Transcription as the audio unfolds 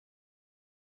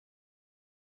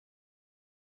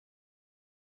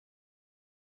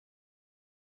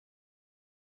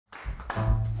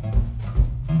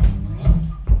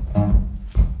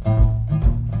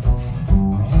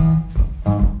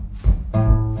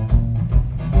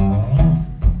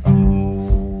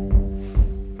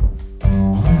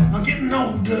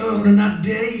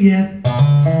yet.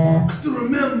 I still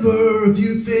remember a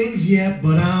few things yet,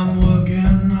 but I'm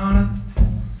working on it.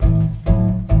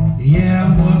 Yeah,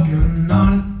 I'm working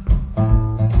on it.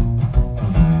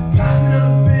 Pass me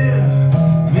another beer,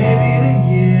 maybe in a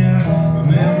year. My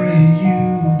memory of you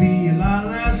will be a lot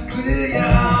less clear.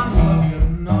 Yeah, I'm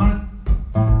working on it.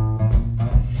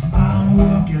 I'm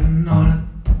working on it.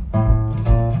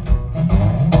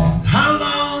 How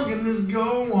long can this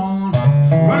go on?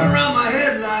 Run around my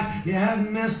head like you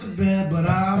haven't missed the bed, but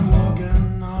I'm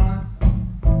working on it.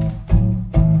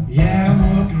 Yeah, I'm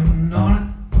working on it.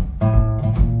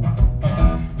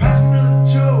 Pass me another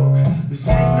joke, this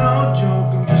ain't no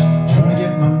joke. I'm just trying to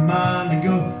get my mind to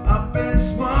go up in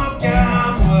smoke. Yeah,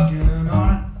 I'm working on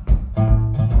it.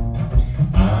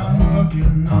 I'm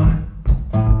working on it.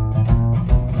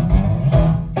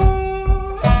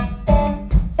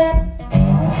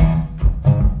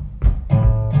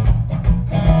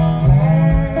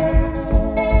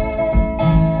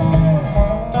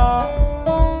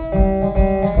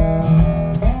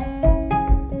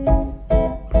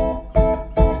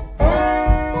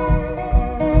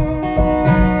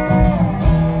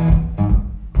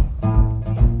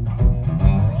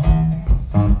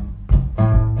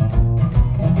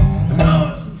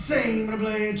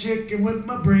 Chicken with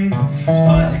my brain. As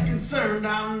far as you're concerned,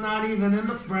 I'm not even in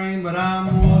the frame, but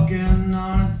I'm working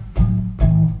on it.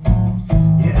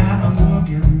 Yeah, I'm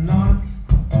working on it.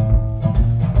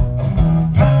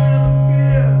 Pass me another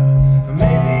beer, and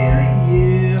maybe in a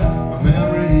year, my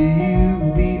memory of you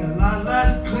will be a lot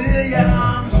less clear. Yeah,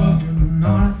 I'm working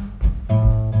on it.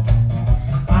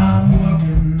 I'm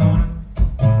working on it.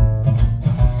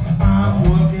 I'm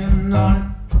working on it.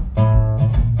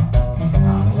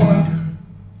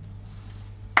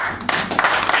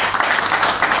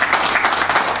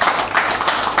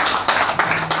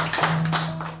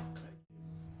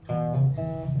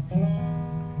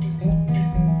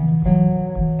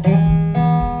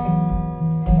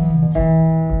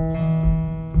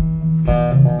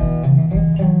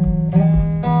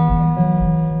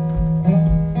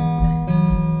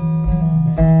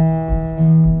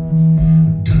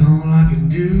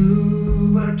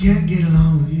 Can't get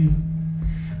along with you.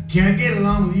 Can't get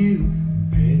along with you.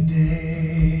 Bad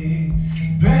day,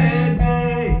 bad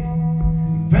day,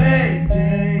 bad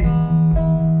day.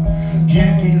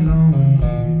 Can't get along with you.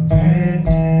 Bad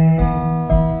day.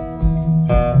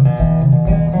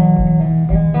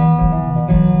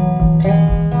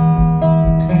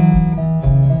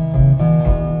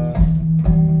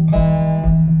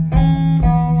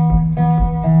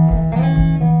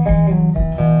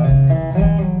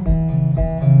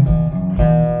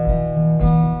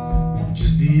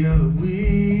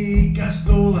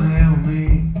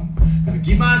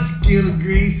 Keep my skill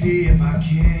greasy if I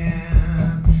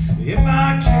can, if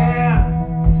I can,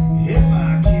 if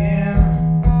I can.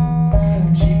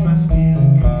 Keep my skill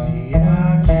greasy if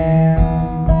I can.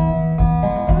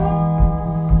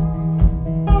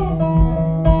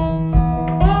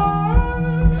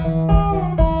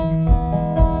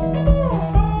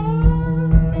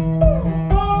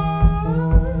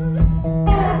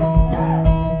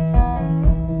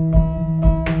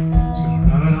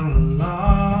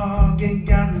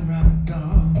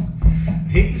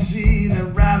 Hate to see that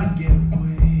rabbit get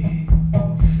away.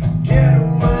 Get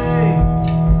away,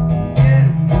 get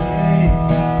away.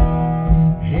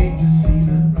 Hate to see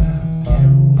that rabbit get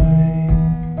away.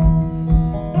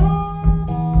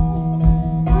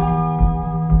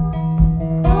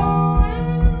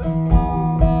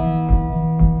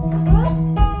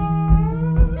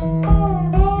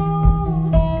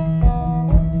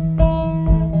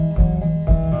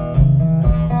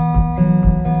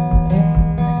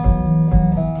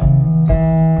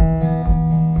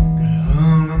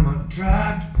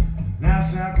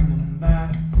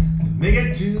 Make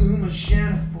it to my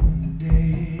shanty for a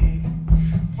day,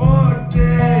 for a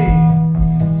day,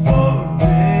 for a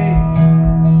day.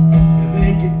 Gonna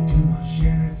make it to my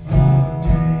shanty for a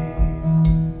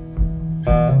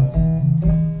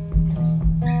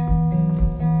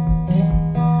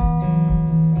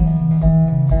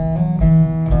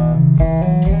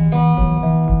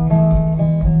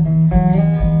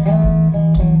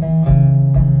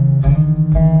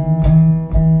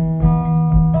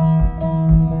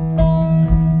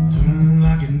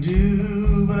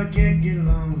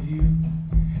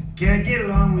can't get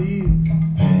along with you.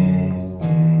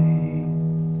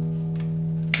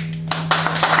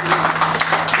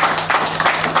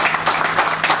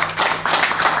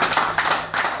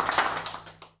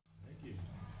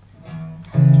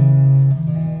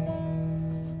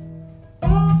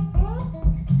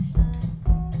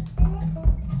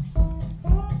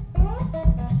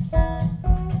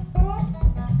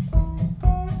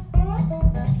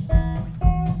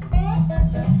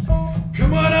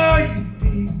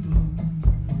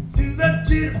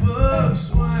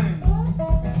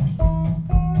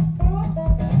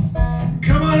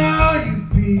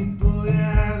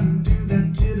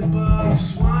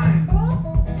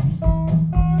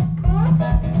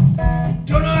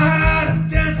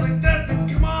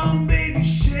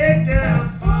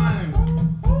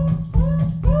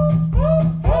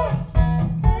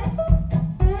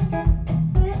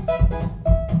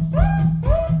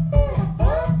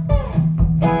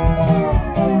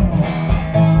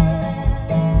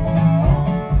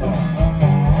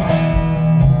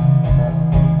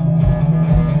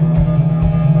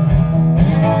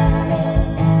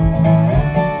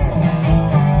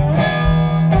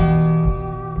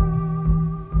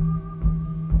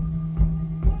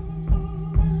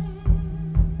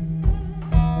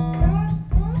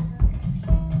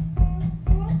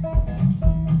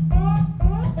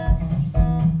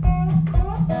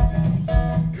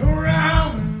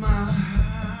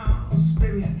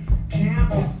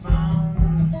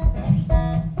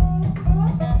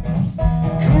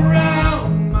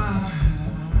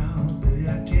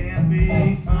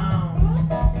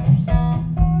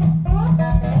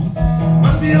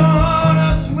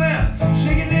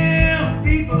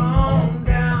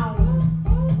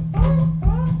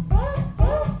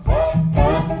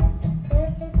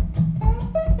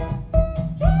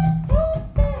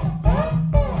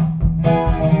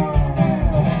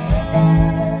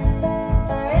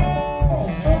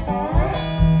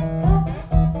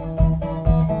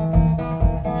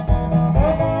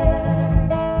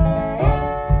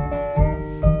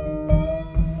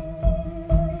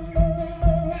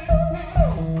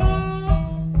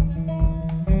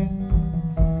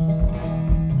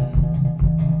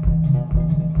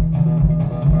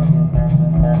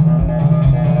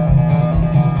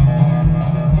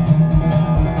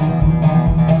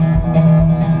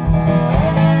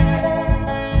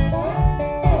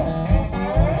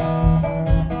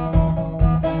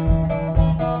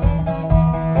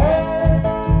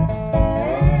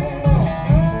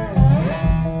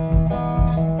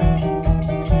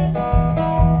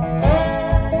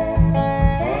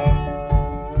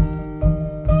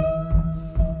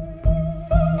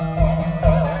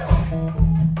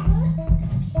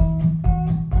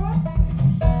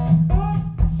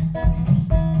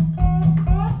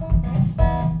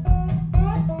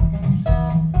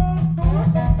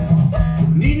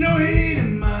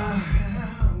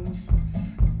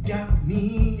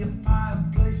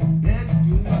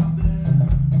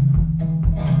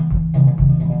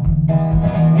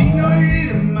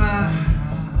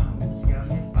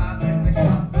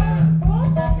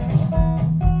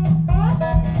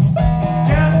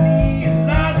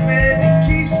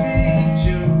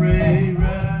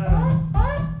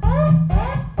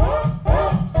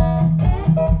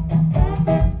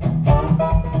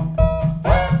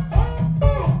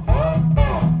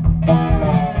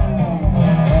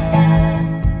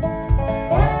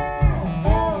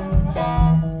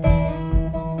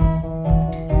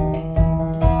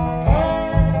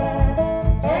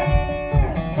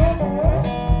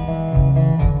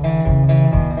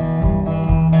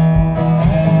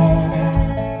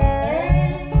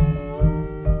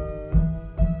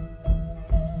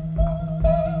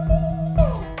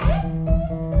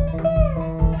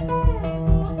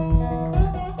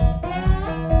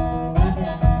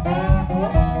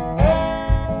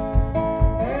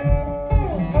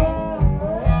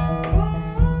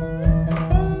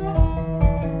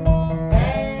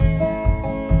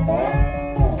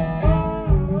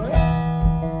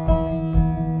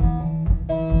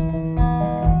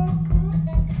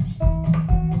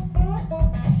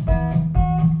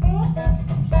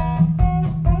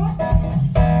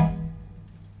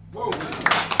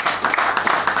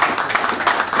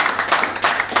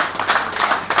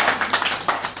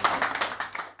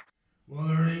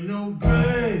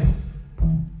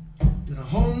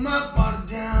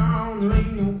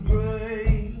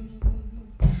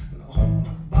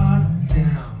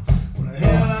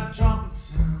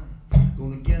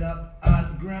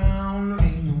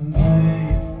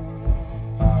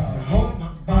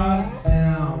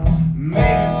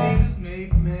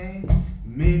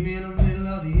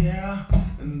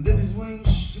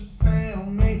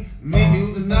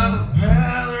 other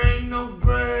path, there ain't no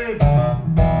grave.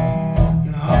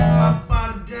 Gonna hold my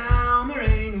body down, there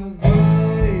ain't no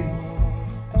grave.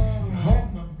 Gonna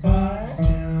hold my body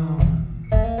down.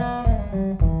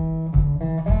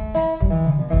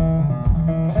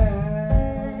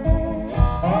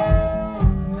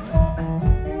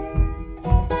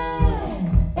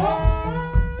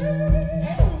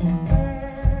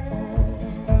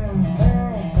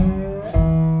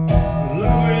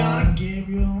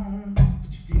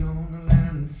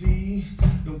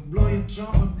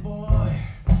 Trumpet boy,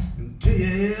 until you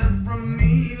hear from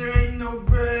me, there ain't no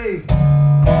grave.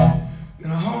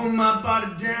 Gonna hold my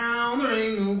body down, there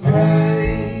ain't no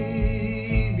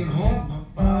grave. Gonna hold my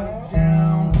body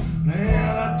down, when I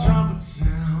hear that trumpet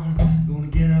sound. Gonna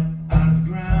get up out of the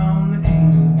ground, there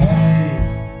ain't no grave.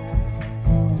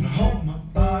 Gonna hold my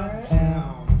body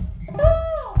down.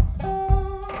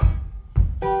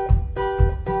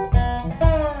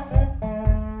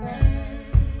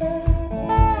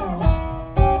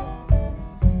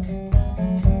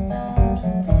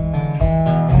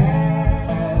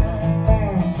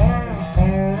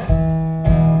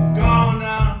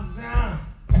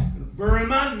 Bury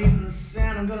my knees in the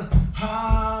sand, I'm gonna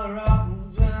holler out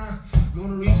Rosanna.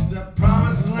 Gonna reach that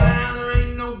promised land, there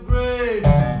ain't no grave.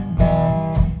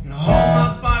 Gonna hold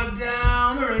my body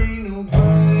down, there ain't no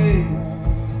grave.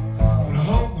 Gonna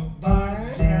hold my body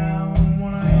down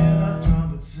when I hear that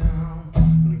trumpet sound.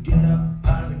 Gonna get up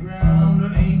out of the ground,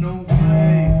 there ain't no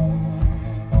grave.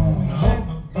 Gonna hold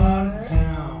my body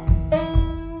down.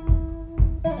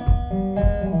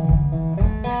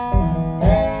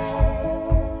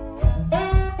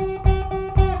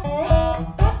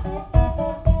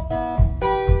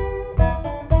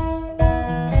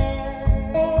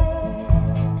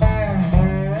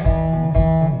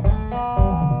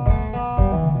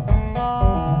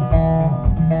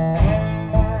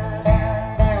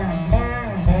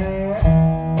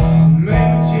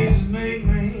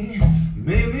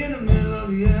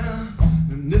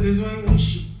 If this wing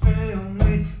should fail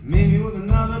me, maybe with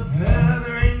another pair,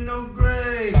 there ain't no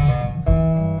grave.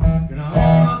 Gonna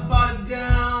hold my body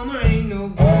down, there ain't no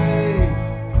grave.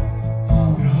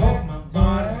 Gonna hold my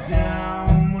body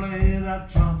down when I hear that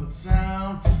trumpet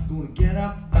sound. Gonna get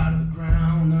up out of the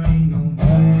ground, there ain't no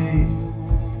grave.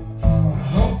 Gonna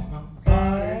hold my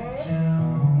body down.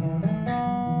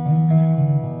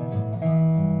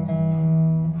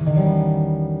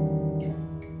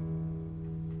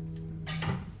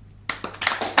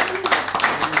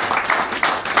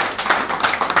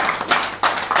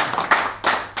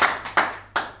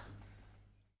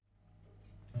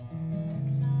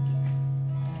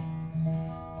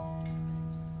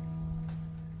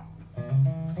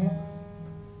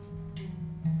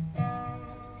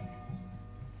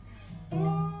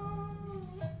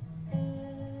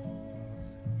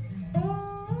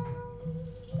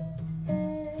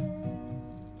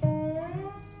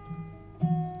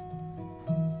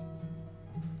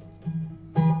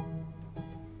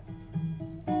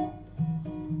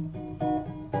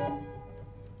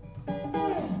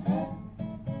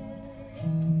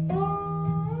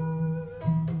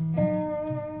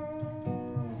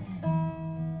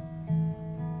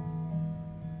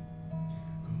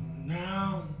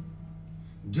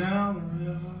 Down the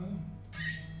river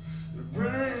to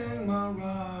bring my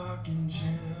rocking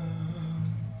chair.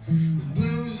 The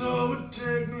blues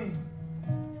overtake me,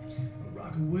 I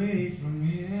rock away from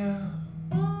here.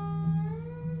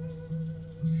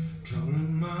 Trouble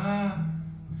in my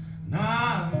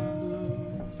night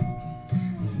blue,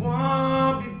 it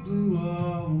won't be blue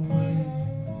always.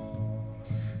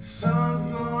 Sun's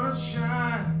gonna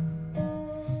shine my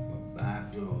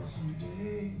back door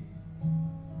someday.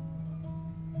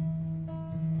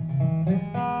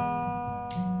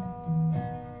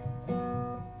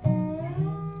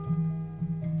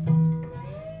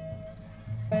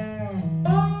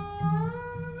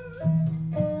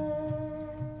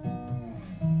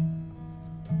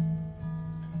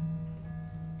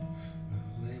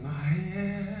 Lay my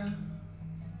head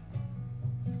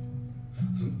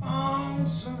on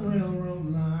some railroad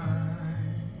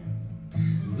line.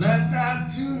 Let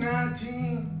that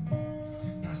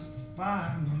 219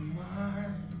 pacify my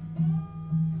mind.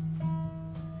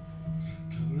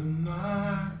 Trouble in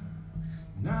my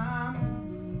night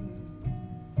blue,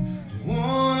 it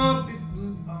won't be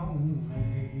blue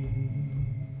always.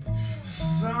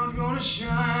 Sun's gonna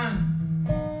shine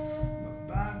my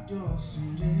back door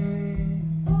someday.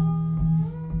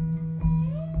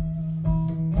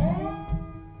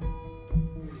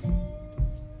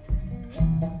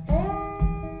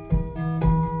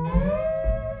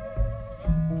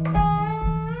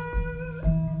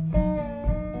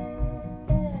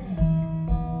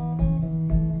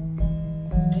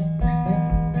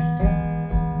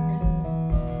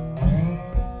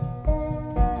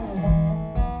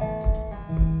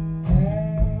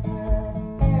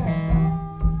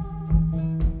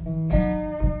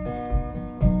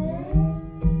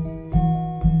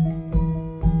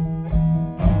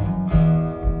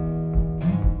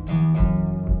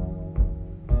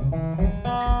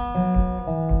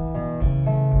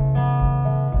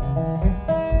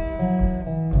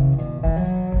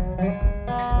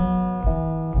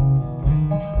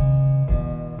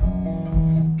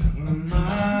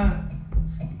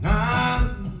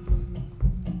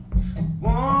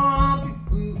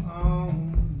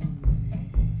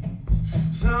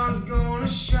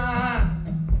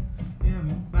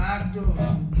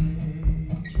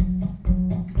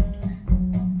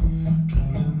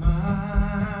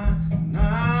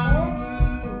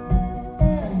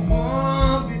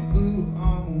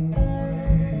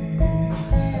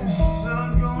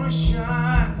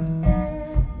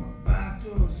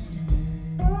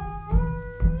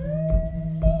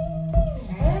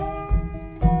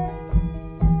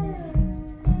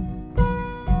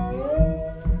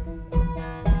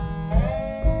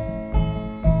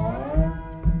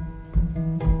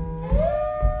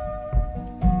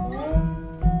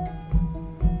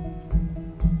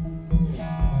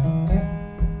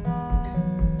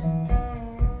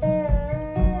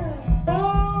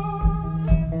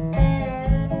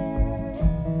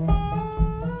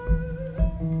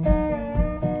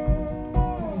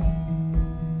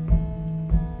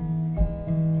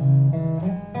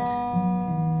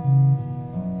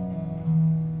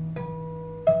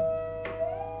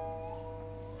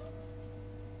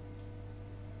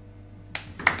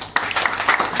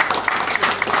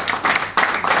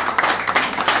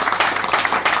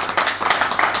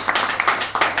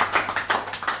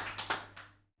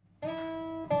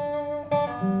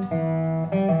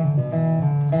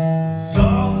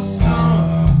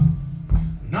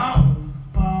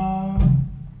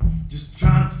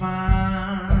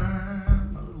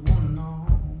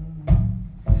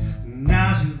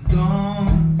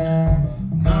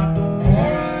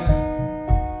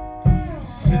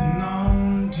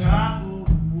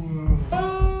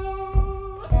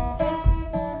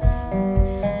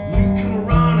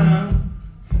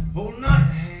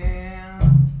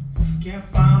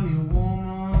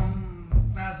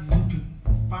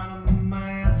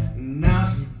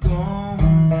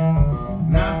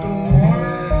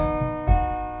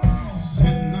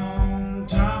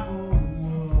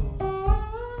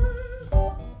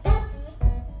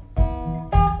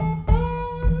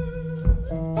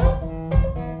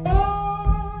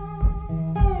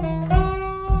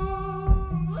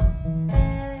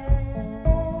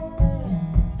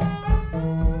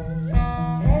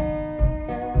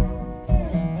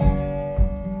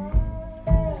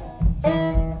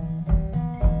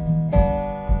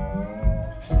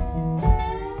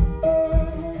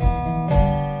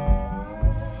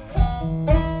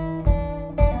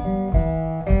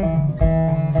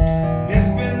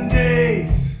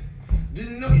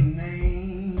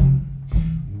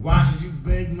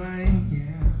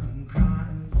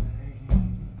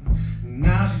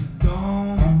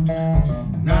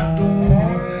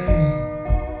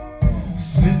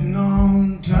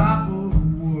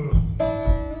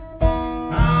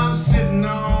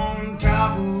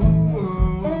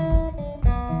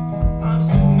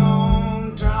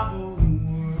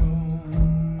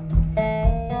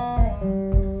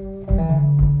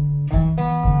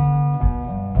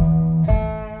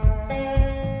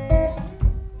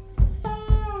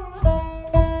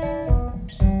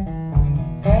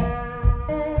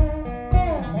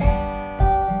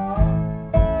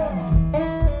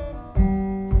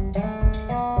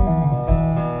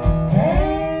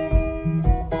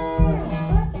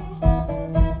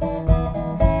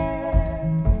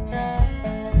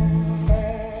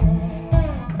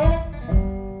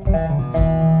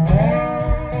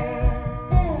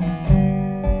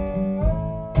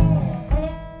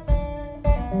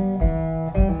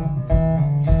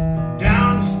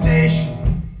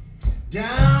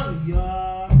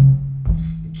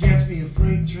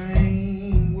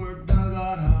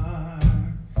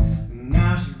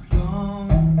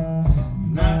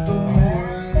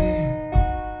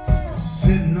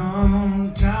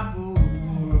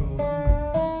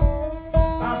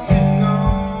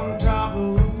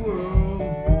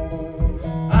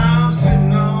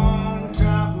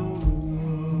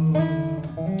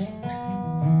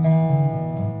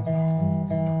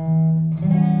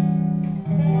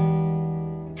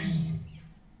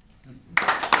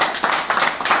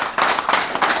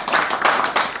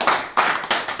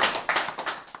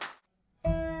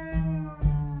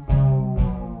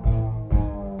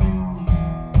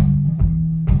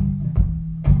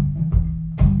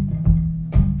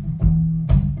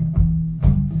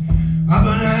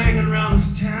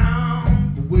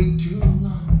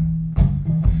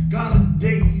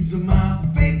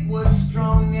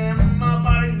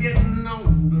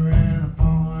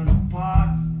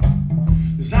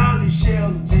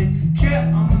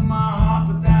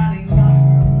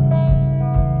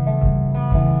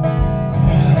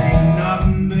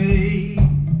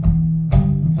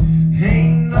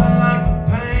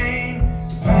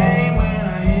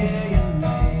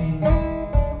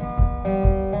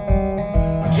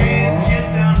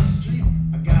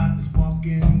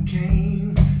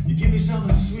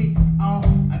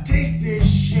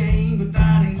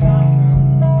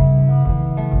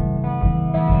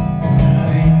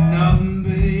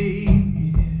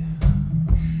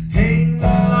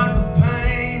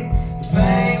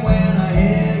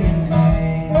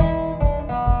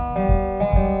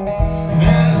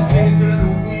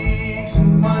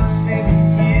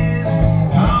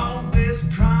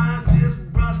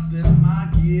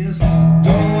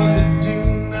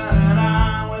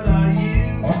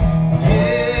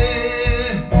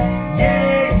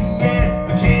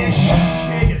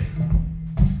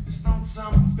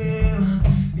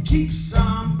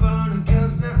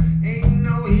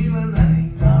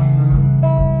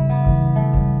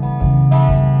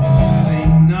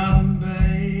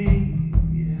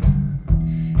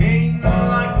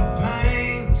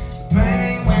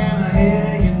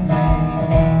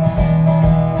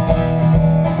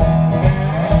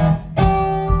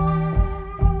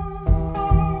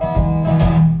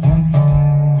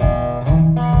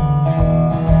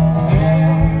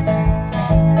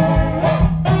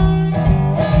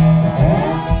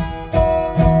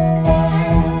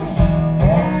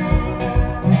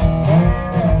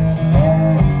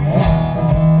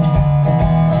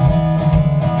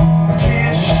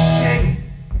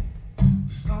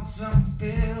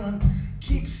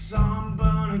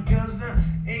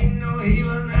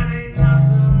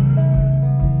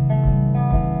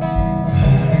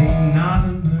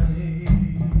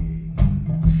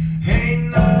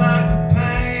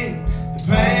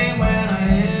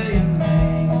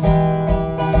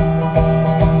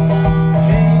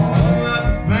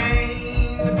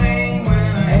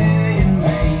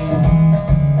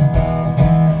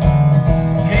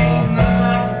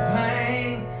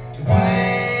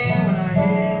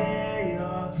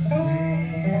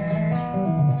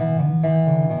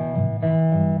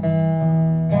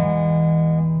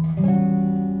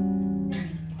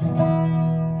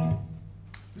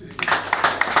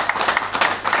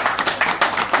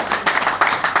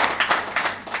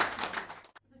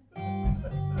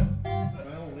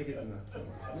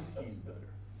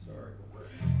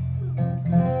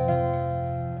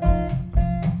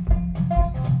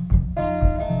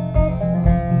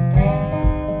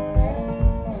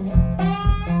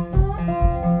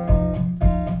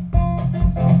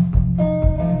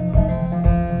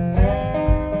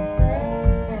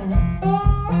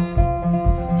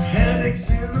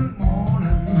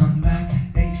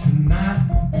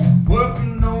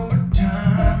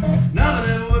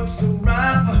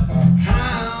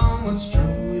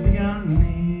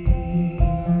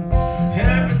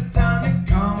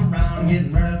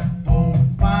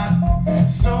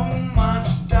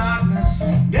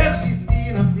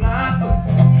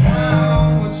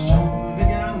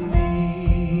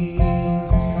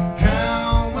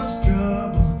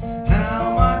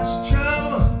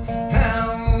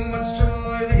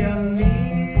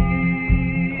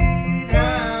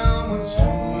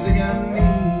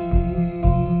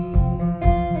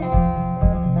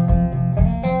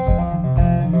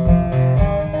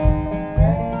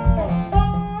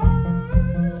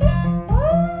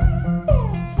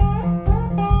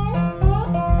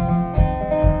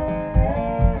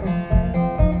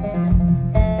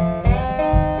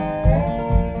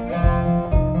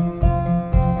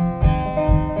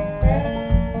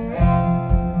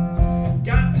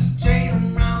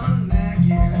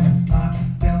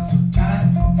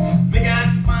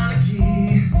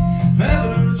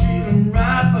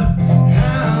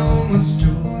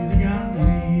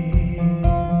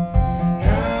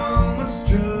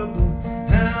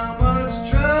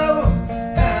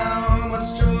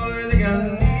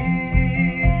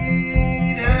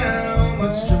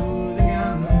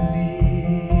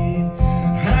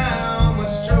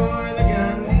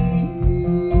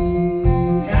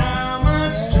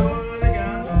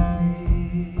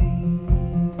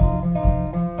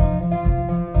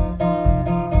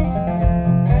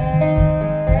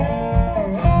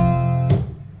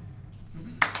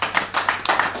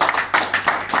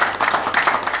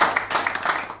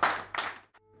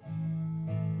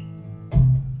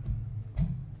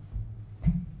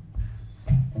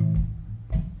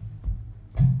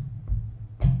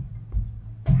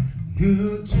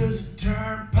 You're just a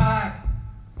turnpike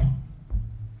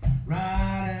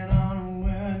riding on a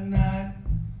wet night.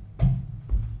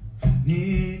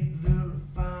 Need the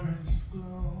refiner's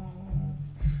glow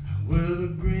where the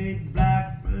great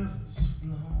black rivers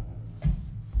flow.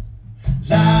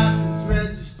 License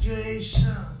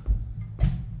registration,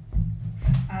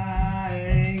 I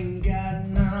ain't got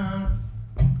none,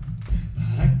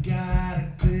 but I got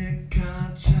a clear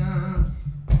conscience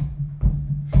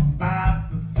about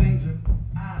the things that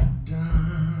I've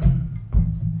done.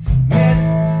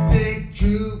 Mr. State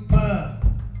Trooper,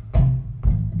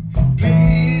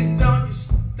 please don't you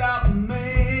stop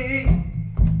me.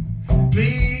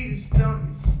 Please don't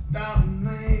you stop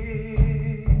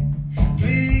me.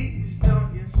 Please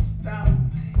don't you stop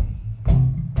me.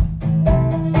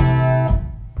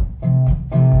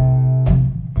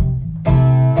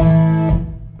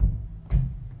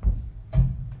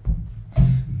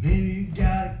 Maybe you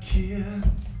got a kid,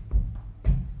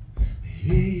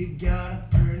 maybe you got a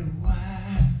pretty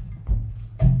wife.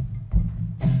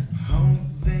 The only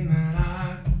thing that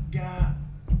I got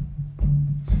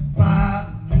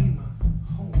bothered me my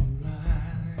whole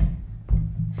life.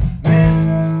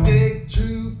 Mr. State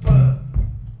Trooper,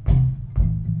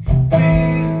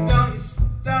 please don't you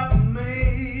stop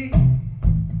me.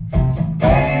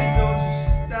 Please don't you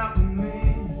stop me.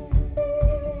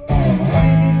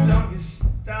 Please don't you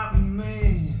stop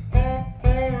me.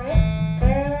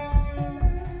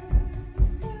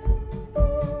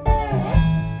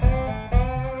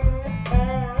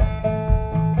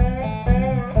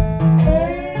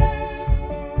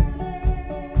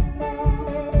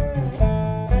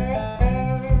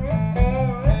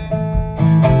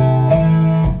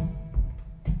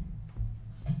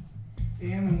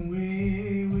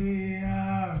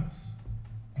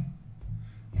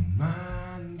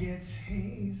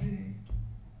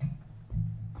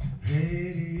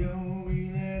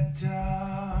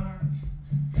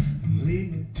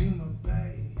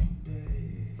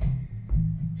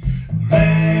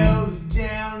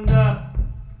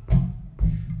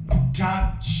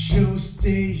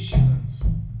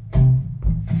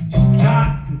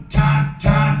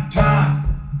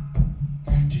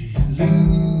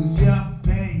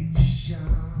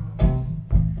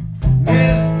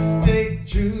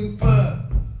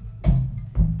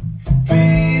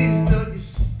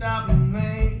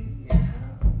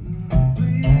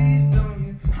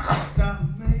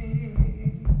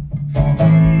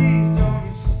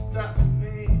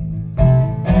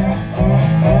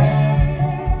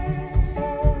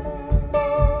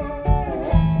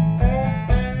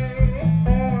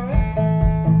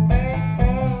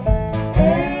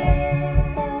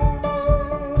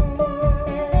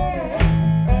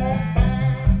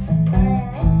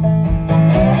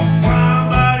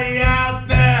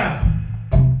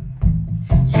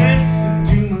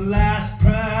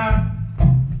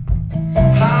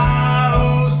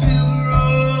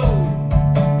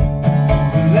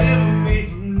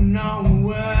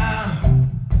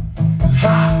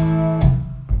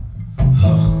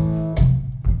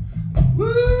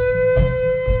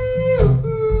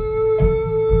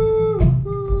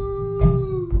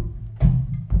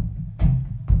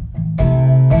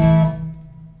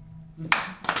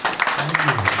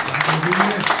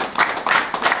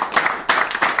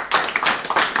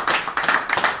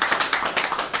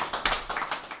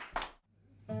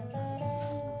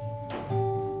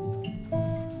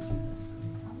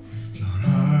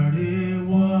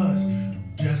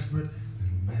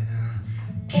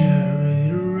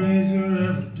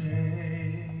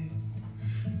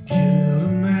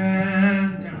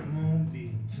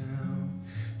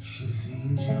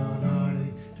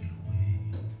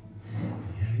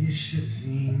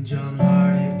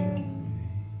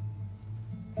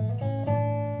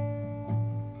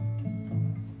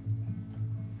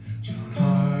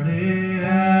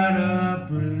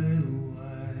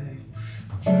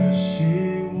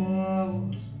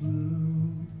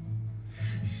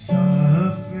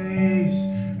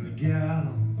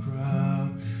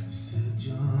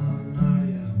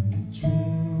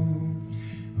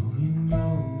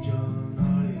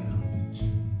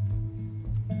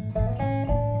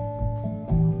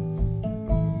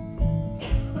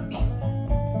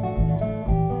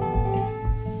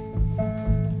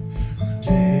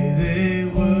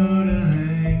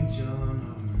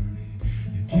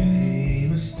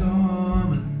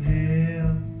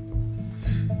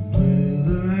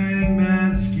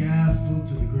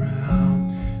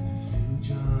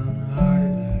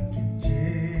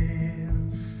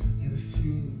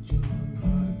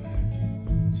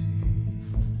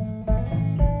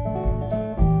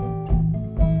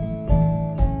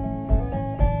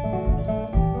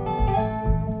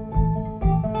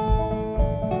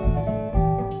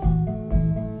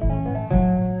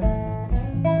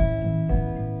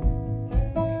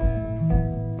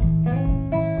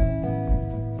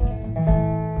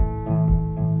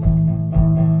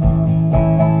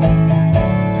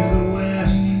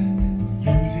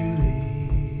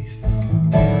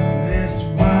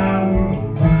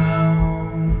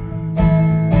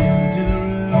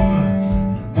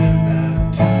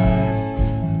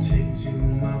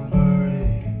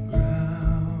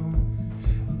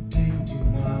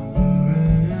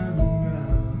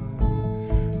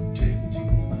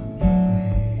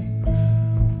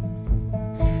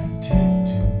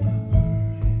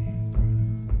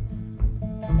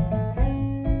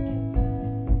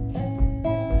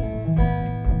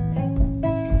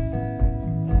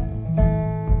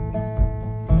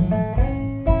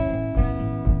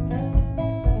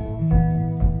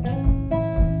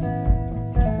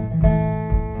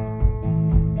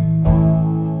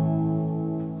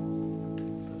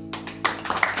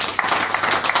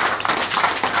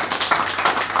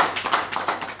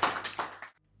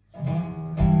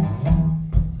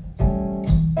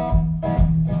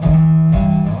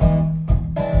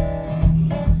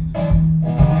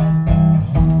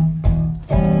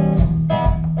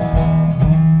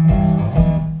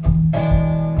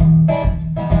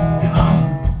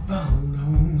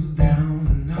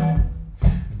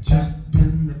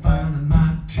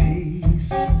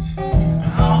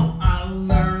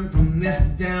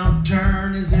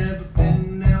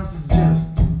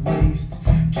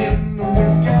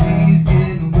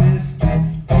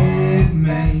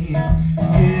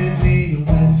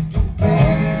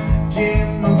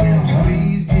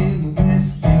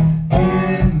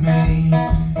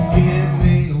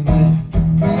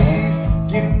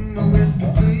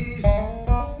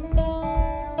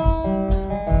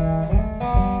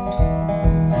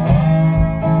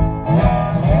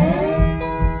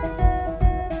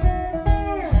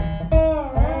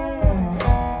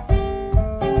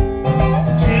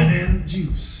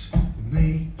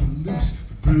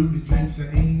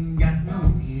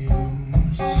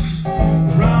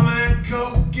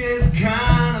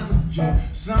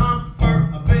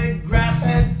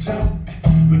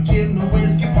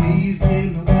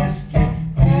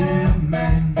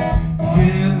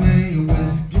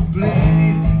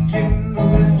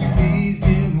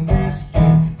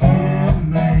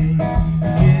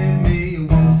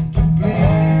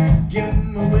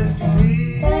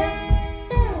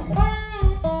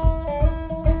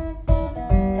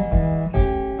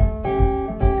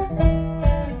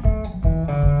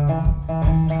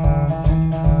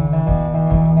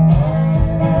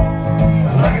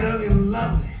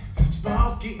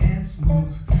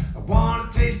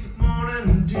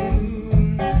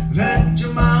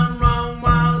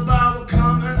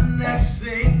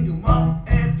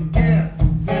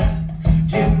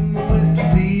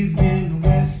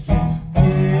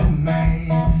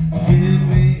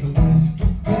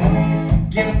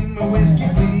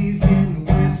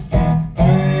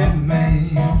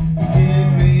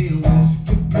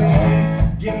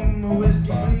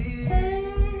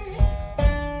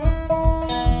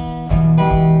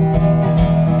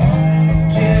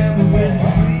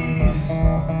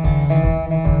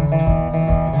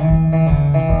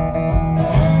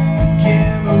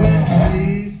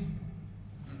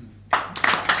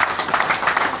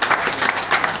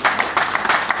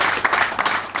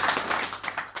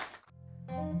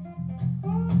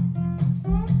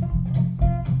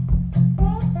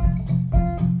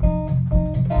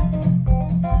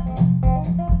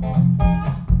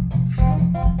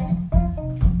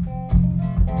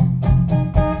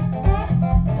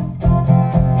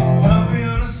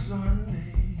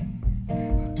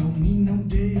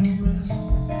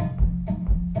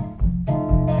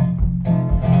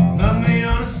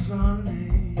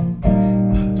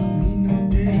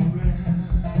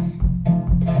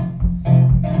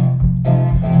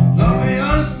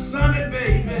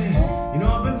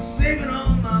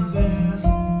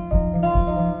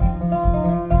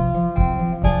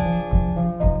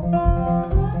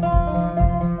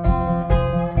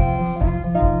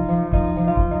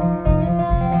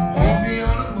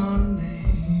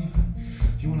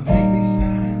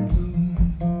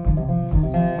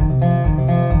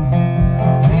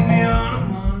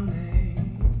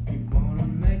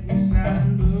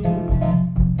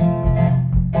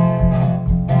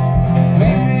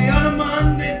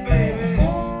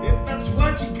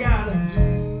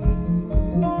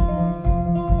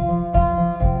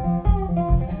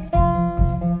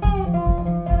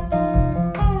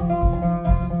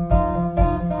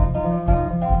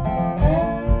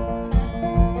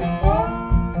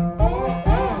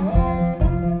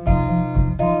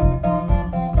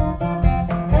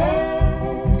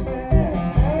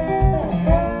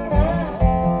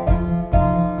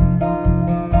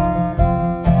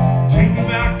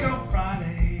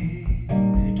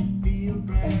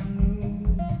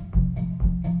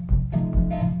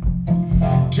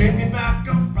 Take me back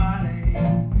on Friday,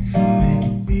 make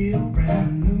it feel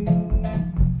brand new.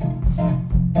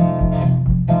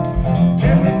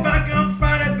 Take me back on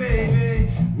Friday,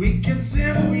 baby, we can see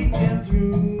the weekend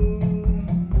through.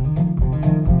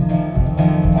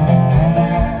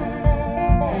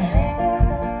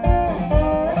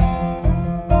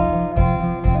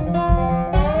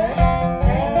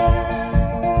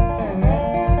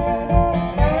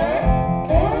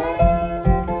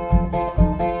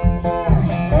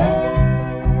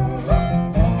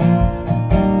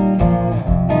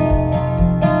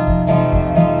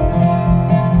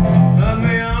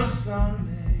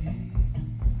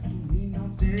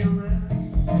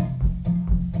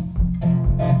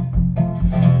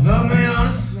 Love me on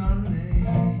a Sunday,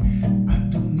 I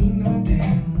don't need no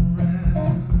damn rest.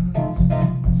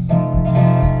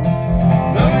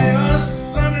 Love me on a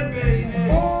Sunday, baby,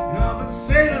 and I've been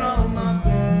saving all my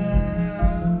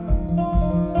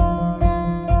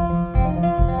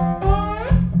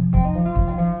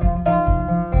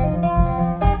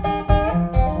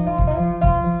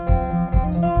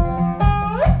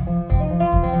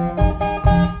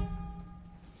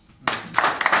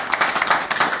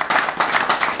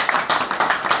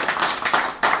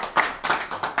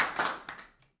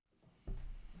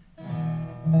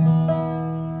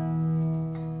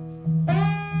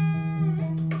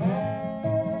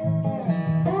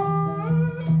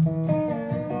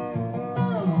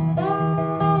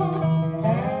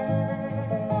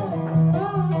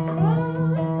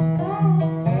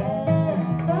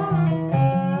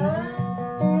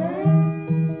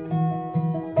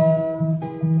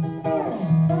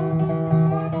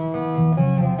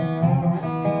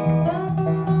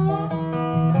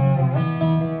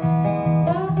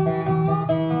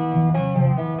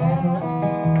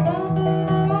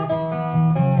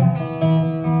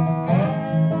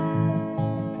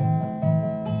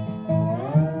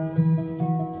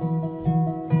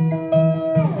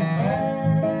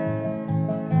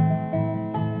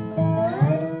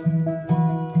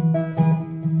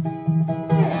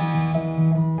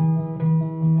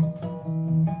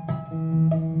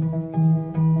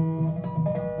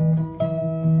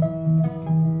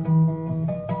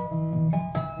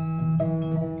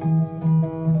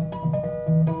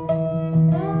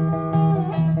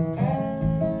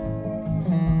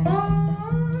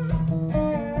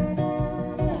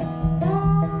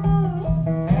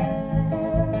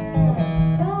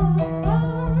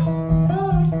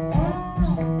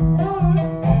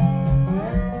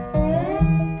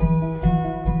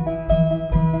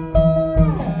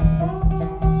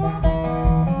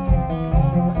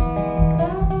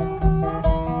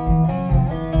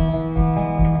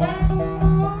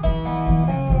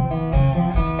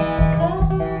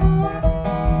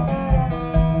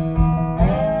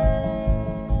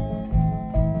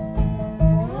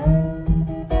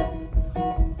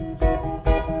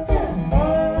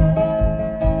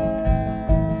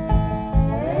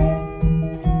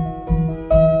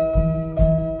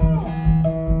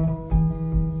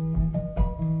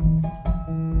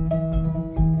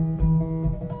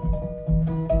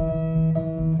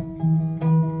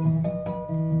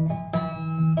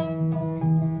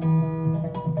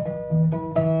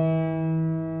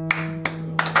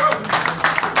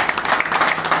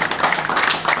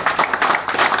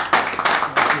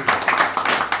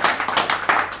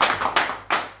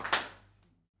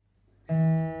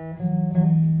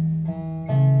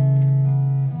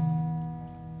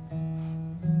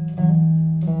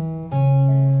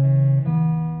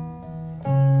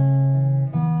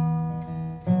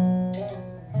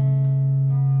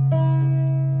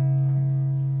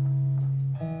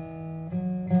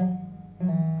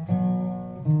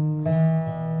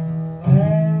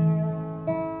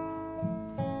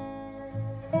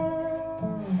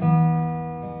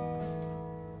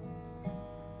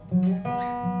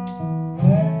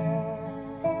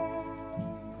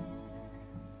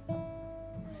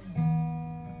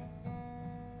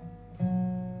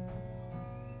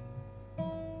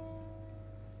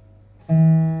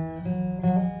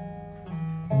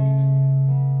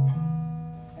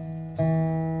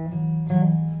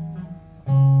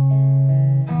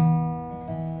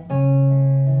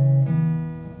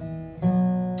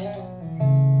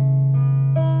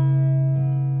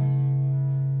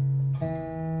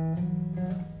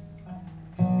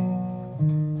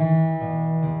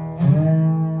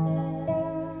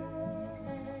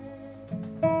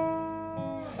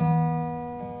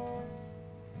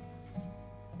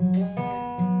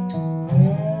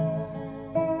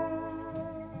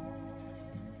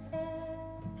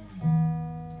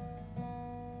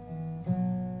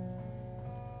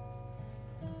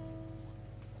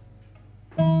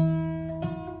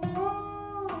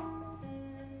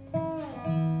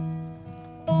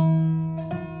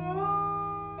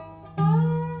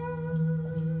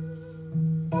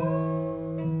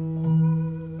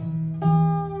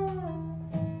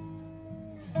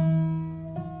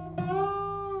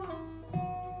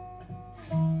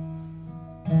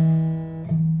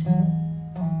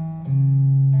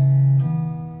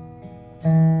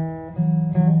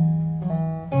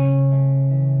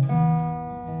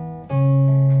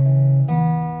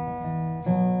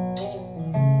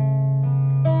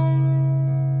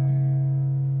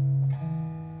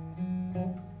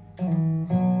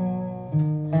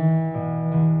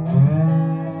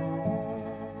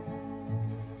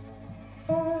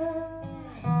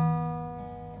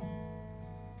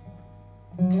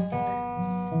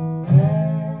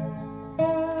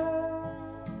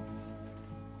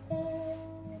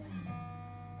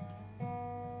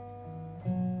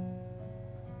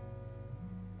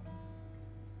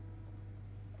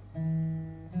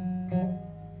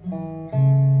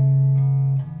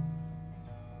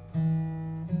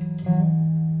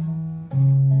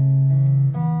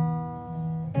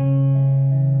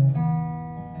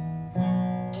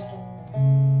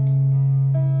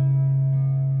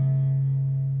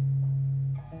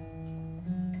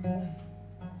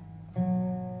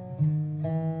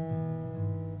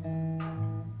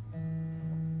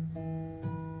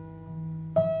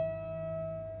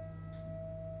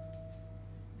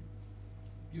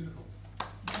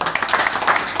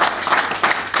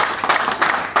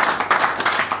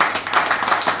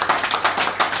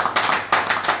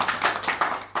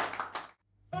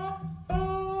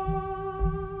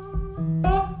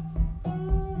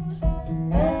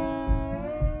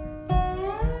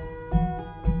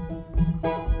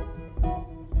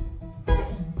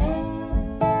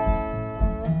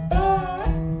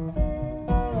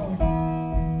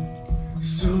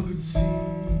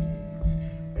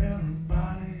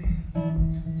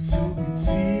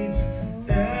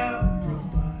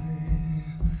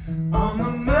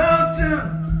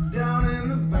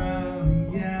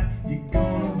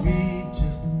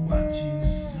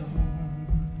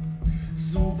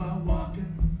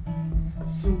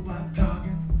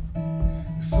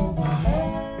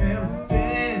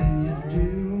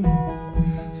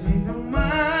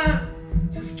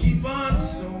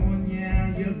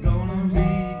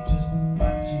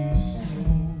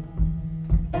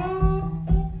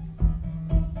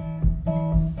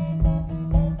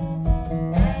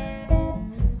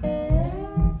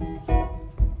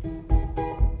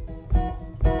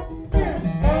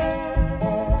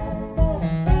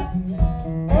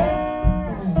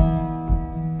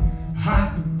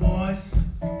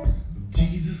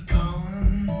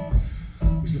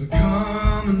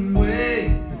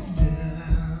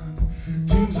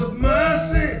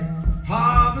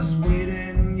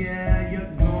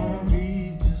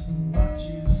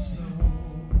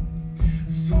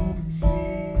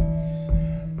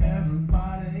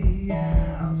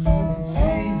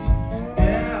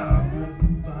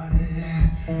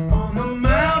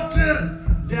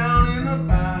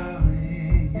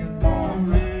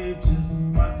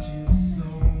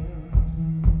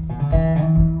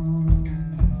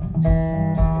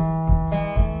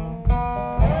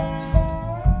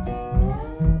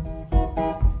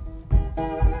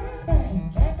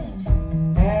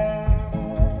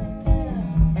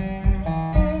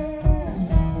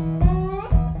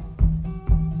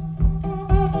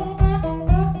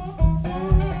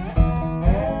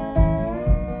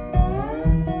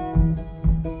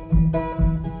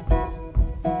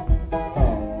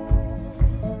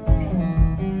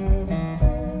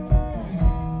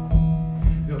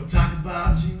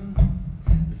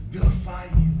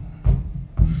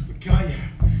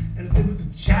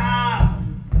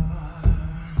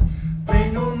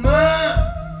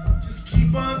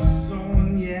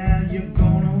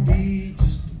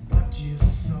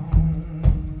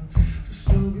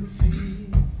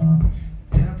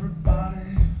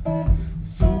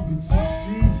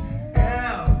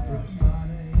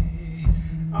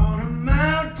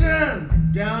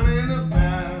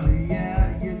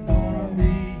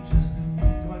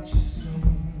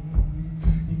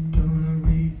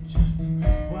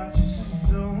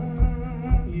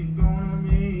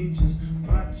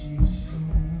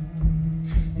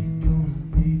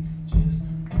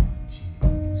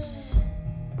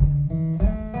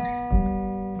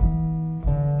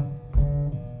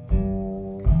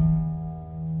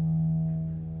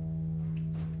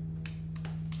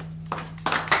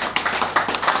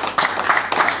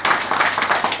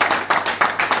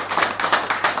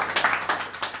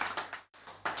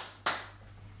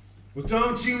Well,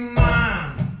 don't you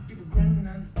mind people grinning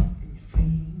in your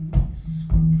face?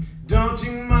 Don't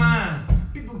you mind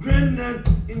people grinning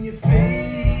in your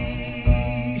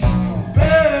face?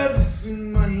 Brothers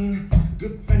in mine, a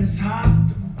good friend is hard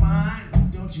to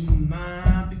find. Don't you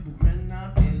mind people grinning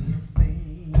in your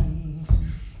face?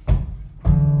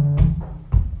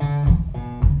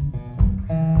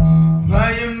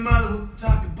 Well, your mother will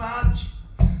talk about you,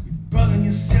 your brother and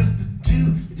your sister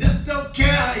too. You just don't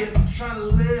care how you're trying to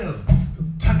live. They'll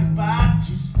talk about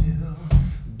you still.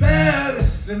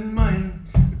 Brothers in mine,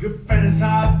 a good friend is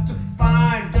hard to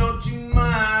find. Don't you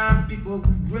mind people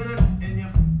grinning in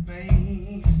your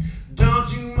face?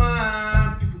 Don't you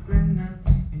mind people grinning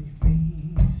in your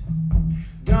face?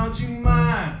 Don't you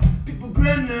mind people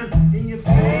grinning in your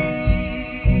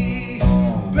face?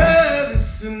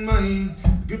 Brothers in mine, a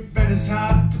good friend is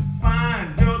hard to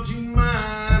find. Don't you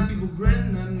mind people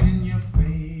grinning in your face?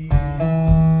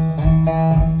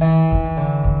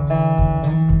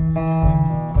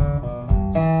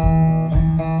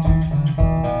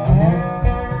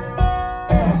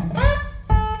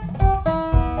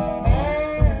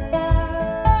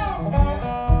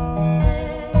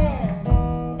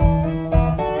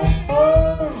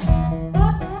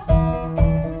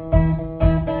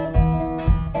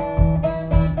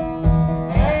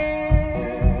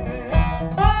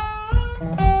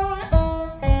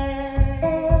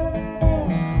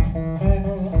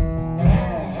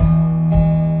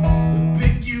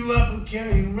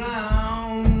 Carry you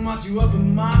around, march you up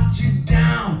and march you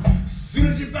down. As soon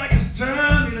as your back is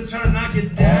turned, they're gonna try to knock you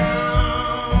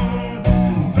down.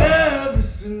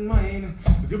 Brothers in mine,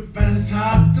 a good friend is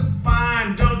hard to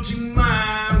find. Don't you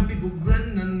mind people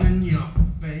grinning in your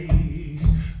face?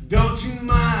 Don't you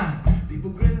mind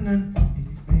people grinning in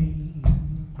your face?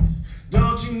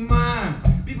 Don't you mind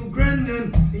people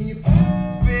grinning in your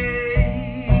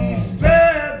face?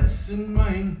 Brothers in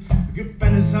mine, a good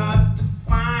friend is hard to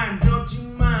find. Don't you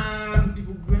mind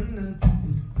people grinning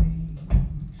in your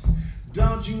face?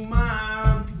 Don't you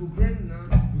mind people grinning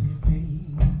in your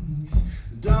face?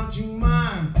 Don't you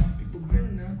mind people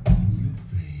grinning in your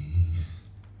face?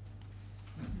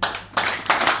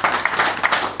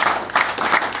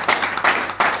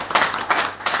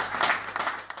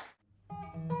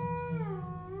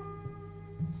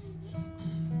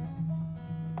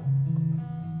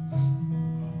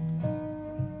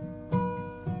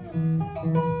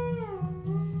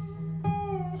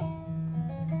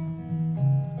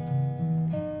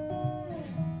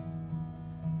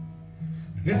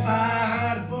 If I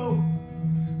had a boat,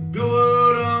 I'd go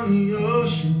out on the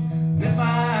ocean. And if I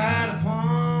had a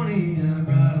pony, I'd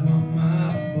ride him on my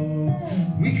boat.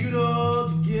 We could all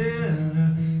together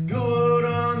go out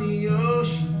on the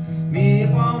ocean, me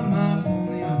upon my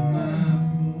pony on my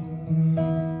boat.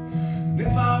 And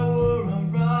if I were a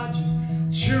Rogers,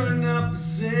 sure enough a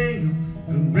single,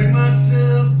 I'd bring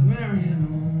myself to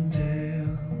Marion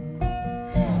Dale.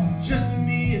 Just be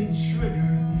me and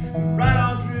Trigger, and ride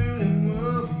on through the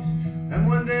movies, and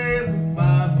one day we'd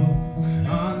buy a boat, and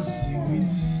on the sea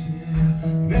we'd sail.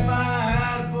 And if I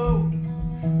had a boat,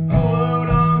 I'd go out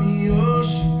on the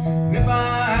ocean. And if I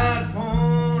had a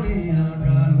pony, I'd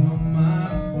ride him on my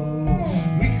boat.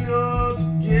 We could all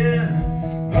together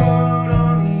go out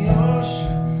on the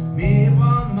ocean, me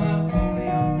upon my pony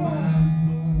on my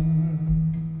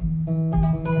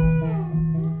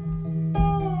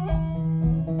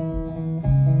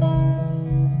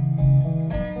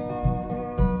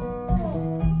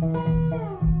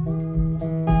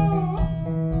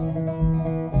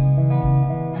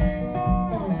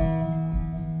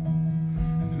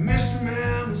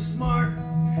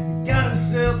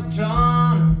himself a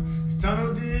Tano, 'cause Tano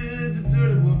did the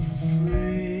dirty work for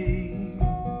free.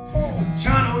 But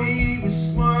Tano, he was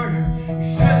smarter. He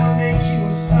said one day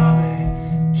Kemosabe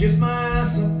kissed my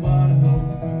ass up on a boat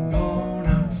and gone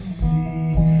out to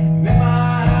sea. And if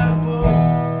I had a boat,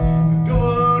 I'd go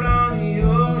out on the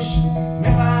ocean. And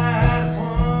if I had a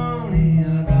pony,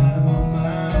 I'd ride him on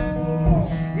my boat.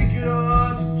 We could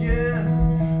all together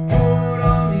go out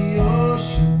on the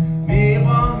ocean, me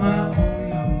upon my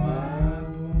pony on my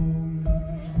boat.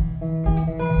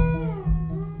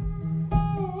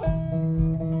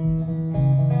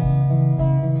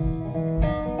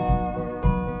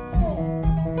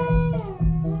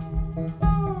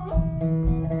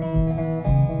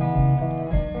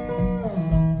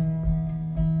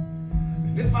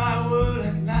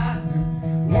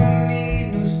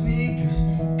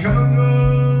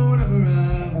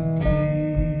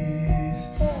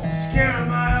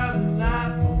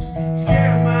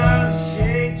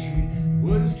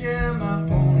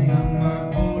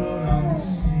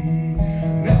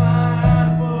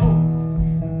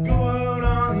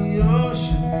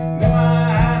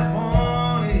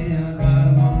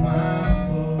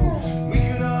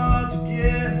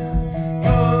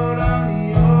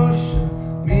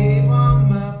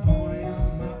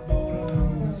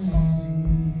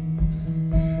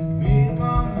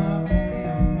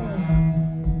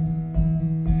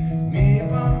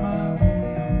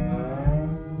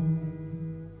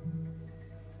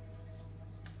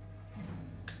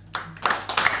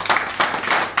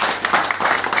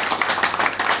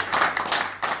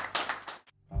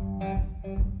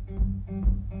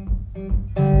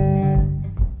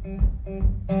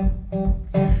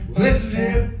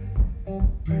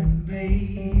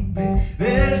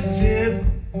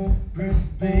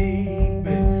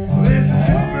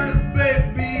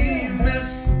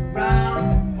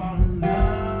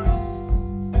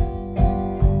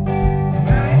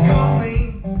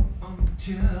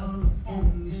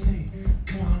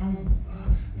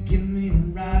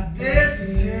 right. This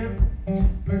is hip,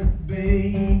 pretty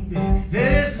baby.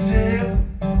 This is hip,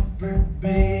 pretty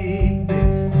baby.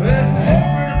 This is hip,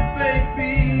 pretty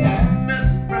baby. Mess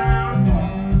around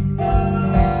and love.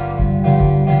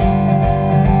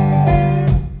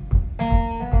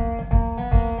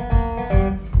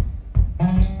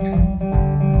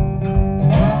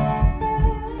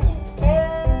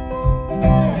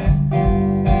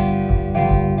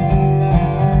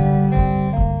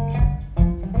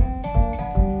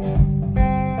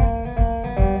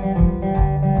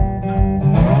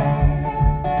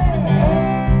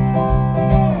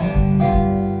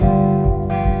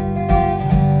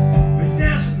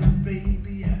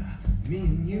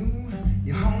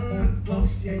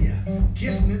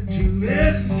 Kiss me too.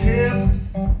 This is hip,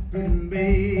 pretty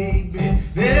baby.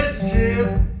 This is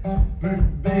hip, pretty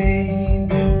baby.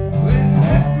 This is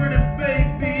hip, pretty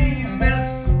baby. You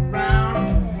mess around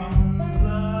and fall in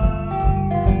love.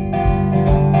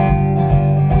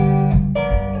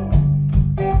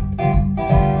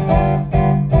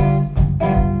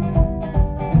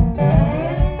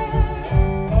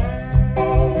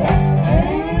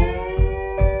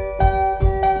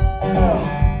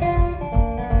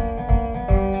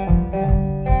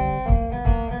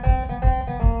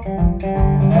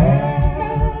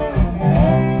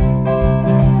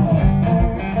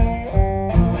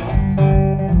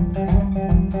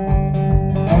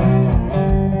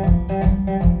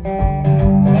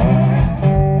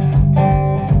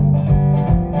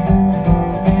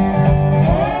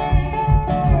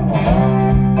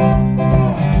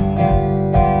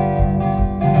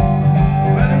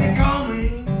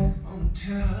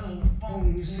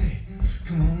 You say,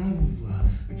 come on over,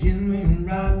 get me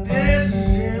right. This is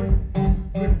hip,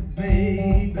 pretty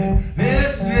baby.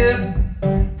 This is hip,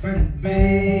 pretty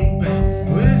baby.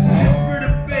 This is hip,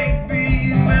 pretty baby.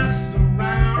 You mess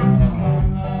around and fall in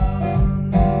love.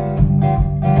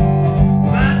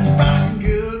 That's a rockin'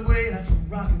 good way. That's a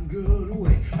rockin' good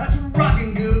way. That's a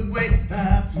rockin' good way.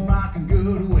 That's a rockin'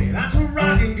 good way. That's a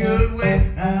rockin' good way.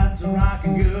 That's a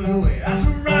rockin' good way. That's a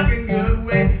rockin'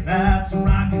 good way. That's a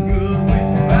rockin' good way.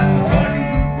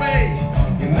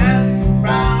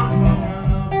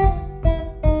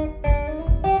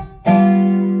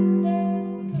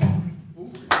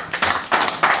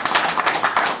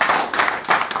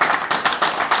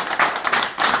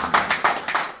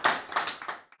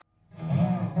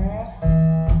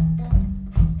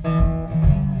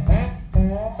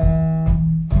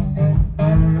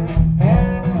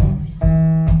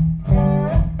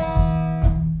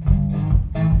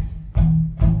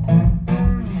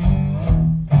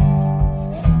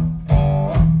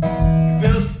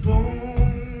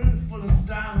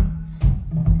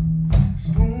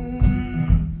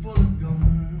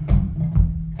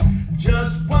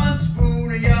 Just one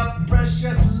spoon of your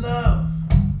precious love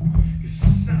can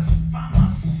satisfy my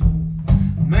soul.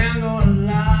 Man gonna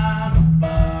lies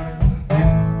about it.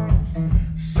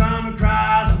 Some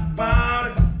cries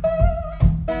about it.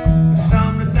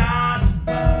 Some dies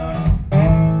about it.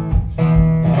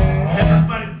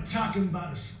 Everybody talking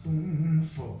about a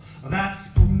spoonful of that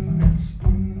spoon, that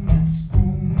spoon, that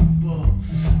spoonful.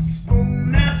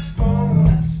 Spoon, that spoon,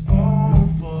 that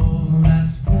spoonful. That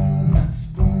spoon, that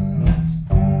spoon.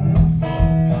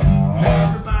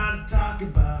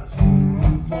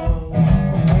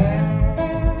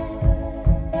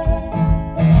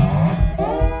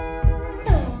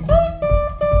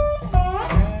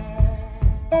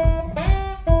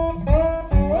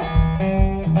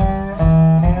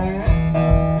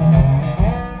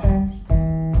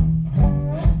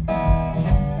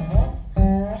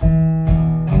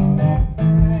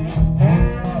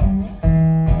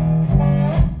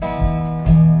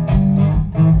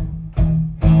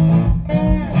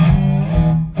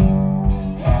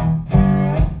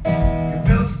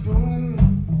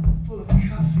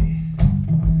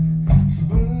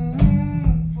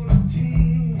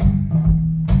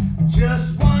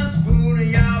 Just one spoon of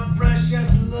your precious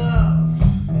love,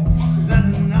 is that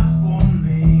enough for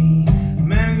me?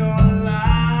 Man gonna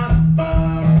lies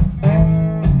about it.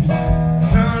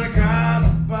 Son cries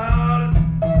about it.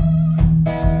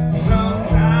 Son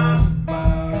cries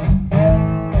about it.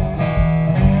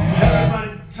 Everybody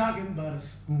talking about a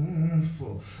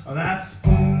spoonful of that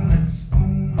spoon, that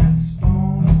spoon, that spoonful.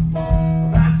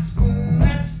 That spoon,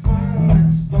 that spoon,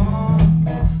 that spoonful.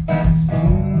 That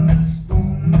spoon, that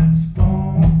spoon, that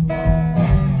spoonful.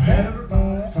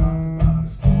 Everybody talk about a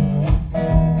spoonful.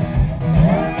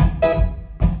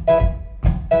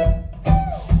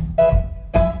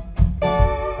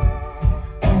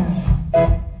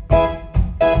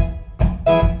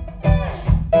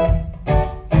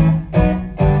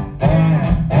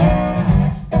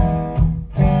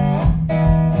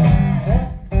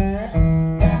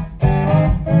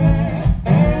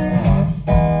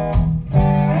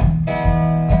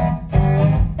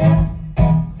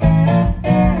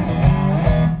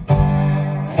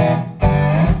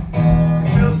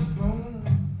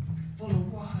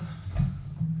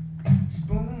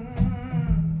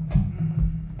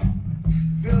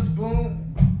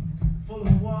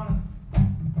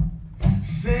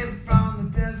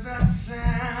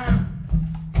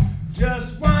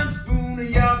 just